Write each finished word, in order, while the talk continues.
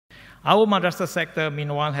Our madrasah sector,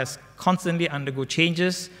 meanwhile, has constantly undergone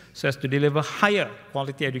changes so as to deliver higher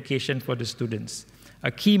quality education for the students. A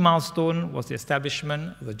key milestone was the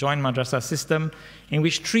establishment of the joint madrasah system, in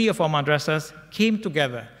which 3 of our madrasas came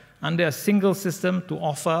together under a single system to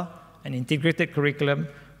offer an integrated curriculum,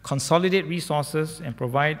 consolidate resources, and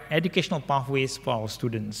provide educational pathways for our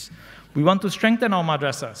students. We want to strengthen our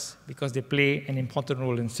madrasas because they play an important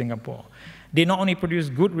role in Singapore. They not only produce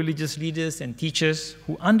good religious leaders and teachers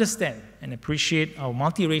who understand and appreciate our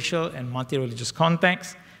multiracial and multireligious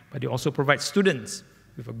context, but they also provide students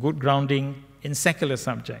with a good grounding in secular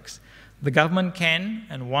subjects. The government can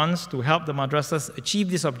and wants to help the madrasas achieve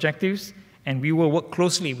these objectives, and we will work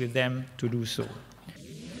closely with them to do so.